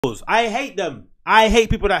I hate them. I hate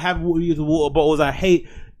people that have reusable water bottles. I hate.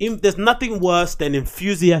 There's nothing worse than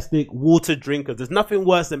enthusiastic water drinkers. There's nothing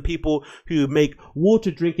worse than people who make water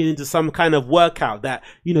drinking into some kind of workout. That,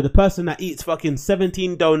 you know, the person that eats fucking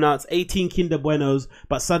 17 donuts, 18 Kinder Buenos,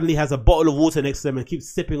 but suddenly has a bottle of water next to them and keeps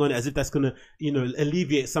sipping on it as if that's gonna, you know,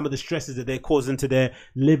 alleviate some of the stresses that they're causing to their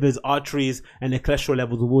livers, arteries, and their cholesterol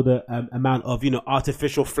levels with all the amount of, you know,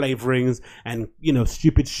 artificial flavorings and, you know,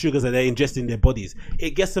 stupid sugars that they ingest in their bodies.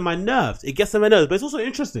 It gets on my nerves. It gets on my nerves, but it's also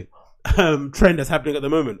interesting. Trend that's happening at the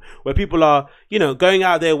moment where people are, you know, going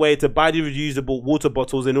out their way to buy the reusable water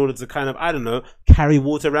bottles in order to kind of, I don't know, carry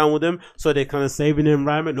water around with them, so they're kind of saving the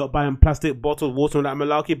environment, not buying plastic bottled water and that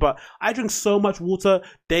malarkey. But I drink so much water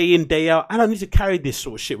day in, day out. I don't need to carry this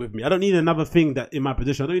sort of shit with me. I don't need another thing that in my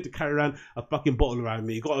position. I don't need to carry around a fucking bottle around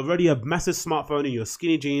me. You got already a massive smartphone in your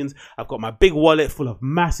skinny jeans. I've got my big wallet full of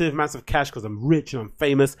massive cash because I'm rich and I'm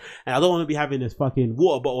famous, and I don't want to be having this fucking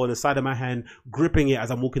water bottle on the side of my hand, gripping it as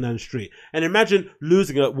I'm walking down the street. And imagine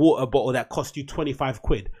losing a water bottle that cost you 25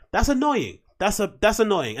 quid. That's annoying. That's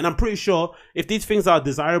annoying. And I'm pretty sure if these things are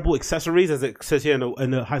desirable accessories, as it says here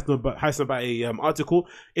in the Highsnow article,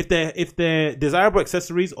 if they're desirable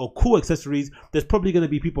accessories or cool accessories, there's probably going to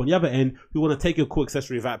be people on the other end who want to take your cool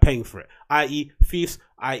accessory without paying for it, i.e. thieves,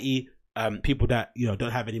 i.e. people that, you know,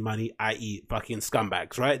 don't have any money, i.e. fucking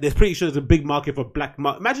scumbags, right? There's pretty sure there's a big market for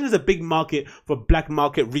imagine there's a big market for black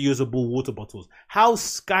market reusable water bottles. How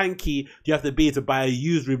skanky do you have to be to buy a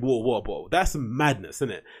used water bottle? That's madness,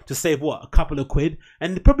 isn't it? To save what, a couple of quid?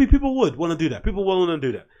 And probably people would want to do that. People will want to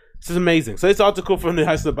do that. This is amazing. So this article from the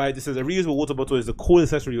Highsnow Buy, it says a reusable water bottle is the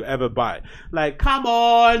coolest accessory you ever buy. Like, come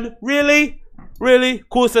on, really?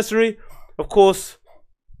 Cool accessory? Of course.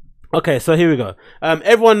 Okay, so here we go.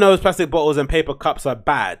 Everyone knows plastic bottles and paper cups are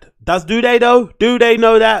bad. Do they though? Do they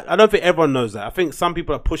know that? I don't think everyone knows that. I think some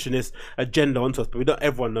people are pushing this agenda onto us, but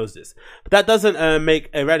everyone knows this. But that doesn't make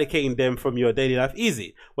eradicating them from your daily life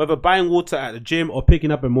easy. Whether buying water at the gym or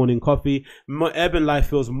picking up a morning coffee, urban life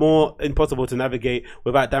feels more impossible to navigate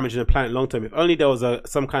without damaging the planet long term. If only there was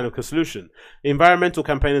some kind of solution. Environmental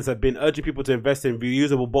campaigners have been urging people to invest in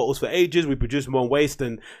reusable bottles for ages. We produce more waste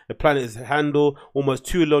than the planet is handle. Almost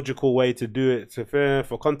too logical way to do it.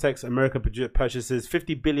 For context, America purchases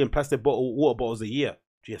 50 billion plastic water bottles a year.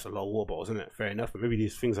 Gee, that's a lot of water bottles, isn't it? Fair enough, but maybe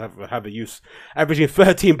these things have a use. Averaging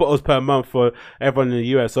 13 bottles per month for everyone in the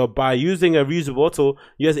US. So by using a reusable bottle,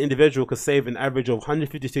 you as an individual could save an average of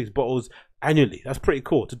 156 bottles annually. That's pretty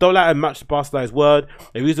cool. To dole out a much bastardized word,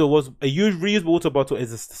 a reusable water bottle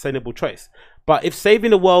is a sustainable choice. But if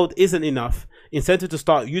saving the world isn't enough incentive to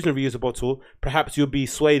start using a reusable bottle, perhaps you'll be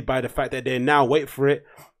swayed by the fact that they're now, wait for it,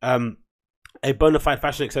 a bona fide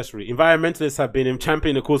fashion accessory. Environmentalists have been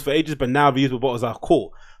championing the cause for ages, but now reusable bottles are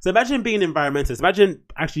cool. So imagine being an environmentalist. Imagine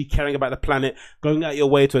actually caring about the planet, going out your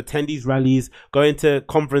way to attend these rallies, going to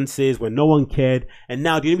conferences where no one cared. And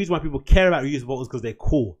now the only reason why people care about reusable bottles is because they're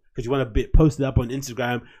cool. Because you want to post it up on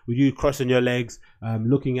Instagram with you crossing your legs,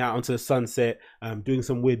 looking out onto the sunset, doing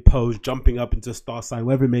some weird pose, jumping up into a star sign,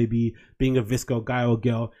 whatever it may be, being a visco guy or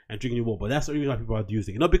girl and drinking your water. But that's the reason why people are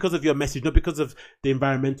using it. Not because of your message, not because of the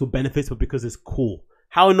environmental benefits, but because it's cool.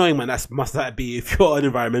 How annoying, man, must that be if you're an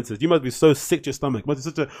environmentalist? You must be so sick to your stomach. It must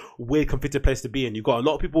be such a weird, conflicted place to be in. You've got a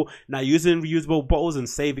lot of people now using reusable bottles and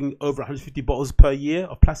saving over 150 bottles per year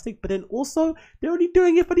of plastic, but then also they're only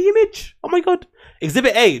doing it for the image. Oh my God.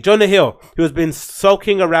 Exhibit A, Jonah Hill, who has been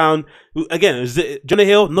sulking around. Again, Jonah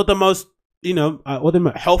Hill, not the most, you know,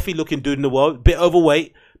 healthy looking dude in the world, bit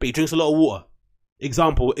overweight, but he drinks a lot of water.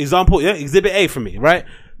 Example, yeah, Exhibit A for me, right?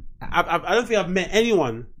 I don't think I've met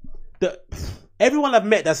anyone that... Everyone I've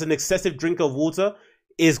met that's an excessive drinker of water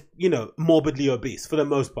is, you know, morbidly obese for the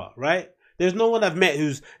most part, right? There's no one I've met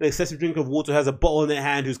who's an excessive drinker of water, has a bottle in their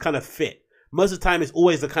hand, who's kind of fit. Most of the time, it's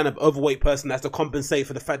always the kind of overweight person that's to compensate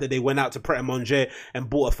for the fact that they went out to Pret a Manger and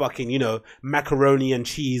bought a fucking, you know, macaroni and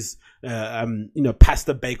cheese, you know,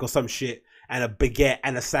 pasta bake or some shit, and a baguette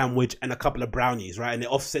and a sandwich and a couple of brownies, right? And they're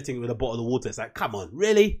offsetting it with a bottle of water. It's like, come on,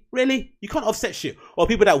 really? Really? You can't offset shit. Or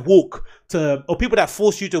people that or people that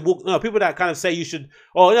force you to walk. No, people that kind of say you should,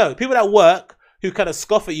 or no, people that work who kind of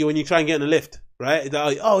scoff at you when you try and get in the lift, right?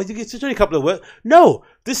 Like, oh, it's just only a couple of work. No,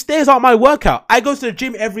 the stairs aren't my workout. I go to the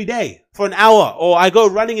gym every day for an hour, or I go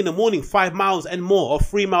running in the morning 5 miles and more, or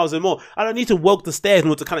 3 miles and more. I don't need to walk the stairs in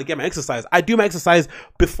order to kind of get my exercise. I do my exercise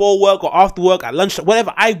before work or after work, at lunch,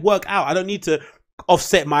 whatever. I work out. I don't need to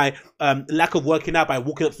offset my lack of working out by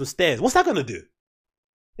walking up some stairs. What's that going to do?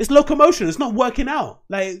 It's locomotion. It's not working out.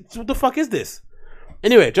 Like, what the fuck is this?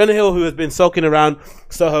 Anyway, Jonah Hill, who has been sulking around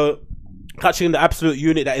Soho Catching the absolute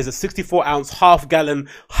unit that is a 64-ounce half-gallon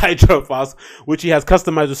hydro flask, which he has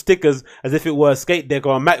customized with stickers as if it were a skate deck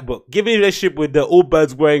or a MacBook. Given a relationship with the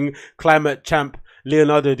all-birds-wearing climate champ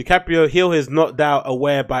Leonardo DiCaprio, Hill is not doubt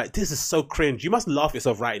aware by... This is so cringe. You must laugh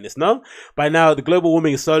yourself writing this, no? By now, the global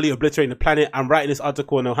warming is slowly obliterating the planet. I'm writing this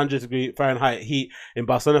article in 100-degree Fahrenheit heat in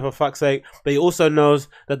Barcelona, for fuck's sake. But he also knows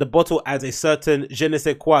that the bottle adds a certain je ne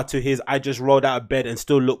sais quoi to his I just rolled out of bed and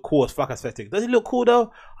still look cool as fuck aesthetic. Does he look cool,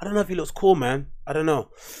 though? I don't know if he looks cool, man. I don't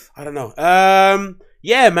know.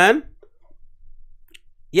 Yeah, man.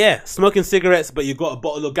 Yeah, smoking cigarettes, but you got a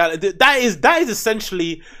bottle of gallon. That is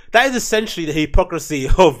essentially the hypocrisy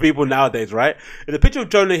of people nowadays, right? In the picture of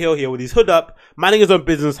Jonah Hill here with his hood up, minding his own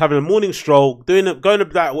business, having a morning stroll, going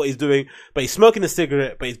about what he's doing, but he's smoking a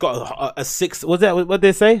cigarette, but he's got a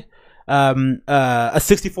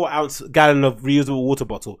 64-ounce gallon of reusable water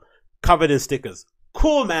bottle covered in stickers.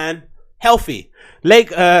 Cool, man. Healthy.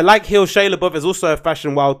 Like Hill, Shia LaBeouf is also a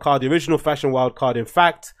fashion wild card, the original fashion wild card. In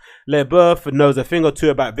fact, LaBeouf knows a thing or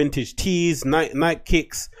two about vintage tees, night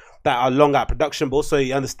kicks that are long out of production, but also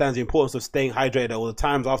he understands the importance of staying hydrated at all the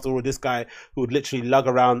times. After all, this guy who would literally lug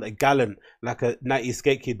around a gallon like a 90s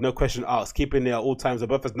skate kid, no question asked, keeping it at all times.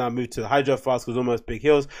 LaBeouf has now moved to the hydro flask, was almost Big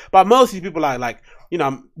Hills. But most of these people are like, you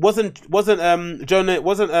know, wasn't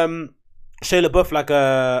Shia LaBeouf like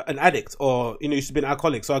an addict, or, you know, used to be an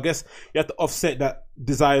alcoholic. So I guess you have to offset that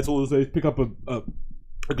desire to also pick up a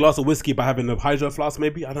glass of whiskey by having a hydro flask,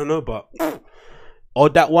 maybe. I don't know, but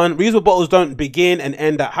odd that one. Reusable bottles don't begin and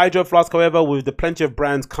end at hydro flask, however, with the plenty of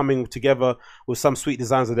brands coming together with some sweet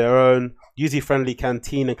designs of their own. Yeezy friendly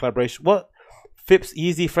canteen in collaboration. What? Phipps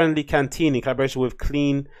Yeezy friendly canteen in collaboration with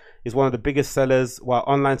Clean is one of the biggest sellers, while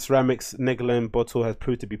online ceramics Neglen bottle has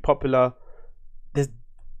proved to be popular.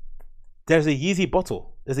 There's a Yeezy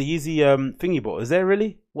bottle. There's a Yeezy thingy bottle. Is there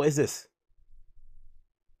really? What is this?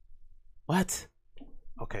 What?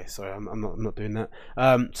 Okay, sorry, I'm not doing that.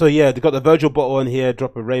 So yeah, they got the Virgil bottle on here.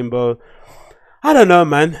 Drop a rainbow. I don't know,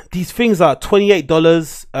 man. These things are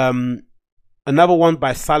 $28. Another one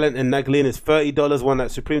by Silent and Naglin is $30. One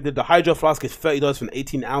that Supreme did. The Hydro Flask is $30 for an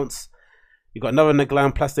 18-ounce. You got another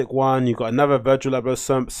Naglan plastic one. You got another Virgil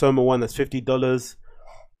Abloh Soma one that's $50.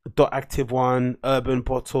 Dot active one, urban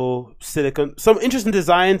bottle, silicone, some interesting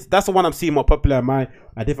designs. That's the one I'm seeing more popular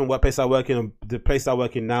at different workplace I work in. The place I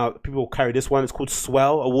work in now, people carry this one. It's called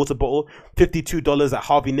Swell, a water bottle, $52 at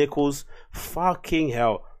Harvey Nichols. Fucking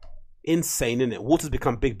hell, insane, isn't it? Water's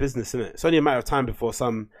become big business, isn't it? It's only a matter of time before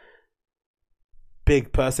some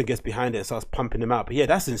big person gets behind it and starts pumping them out. But yeah,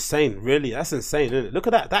 that's insane. Really, that's insane, isn't it? Look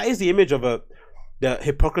at that. That is the image of the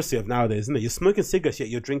hypocrisy of nowadays, isn't it? You're smoking cigarettes yet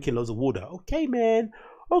you're drinking loads of water. Okay, man.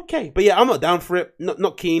 Okay, but yeah, I'm not down for it.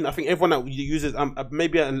 Not keen. I think everyone that uses,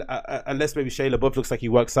 maybe unless maybe Shia LaBeouf looks like he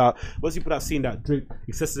works out. Most people I've seen that drink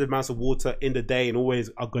excessive amounts of water in the day and always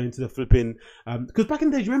are going to the flipping. Because back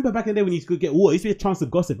in the day, do you remember back in the day when you could get water? It used to be a chance to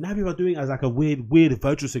gossip. Now people are doing it as like a weird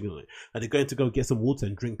virtual signal, and they're going to go get some water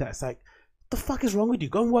and drink that. It's like, the fuck is wrong with you?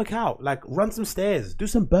 Go and work out. Like, run some stairs, do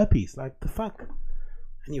some burpees. Like, the fuck.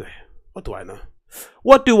 Anyway, what do I know?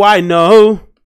 What do I know?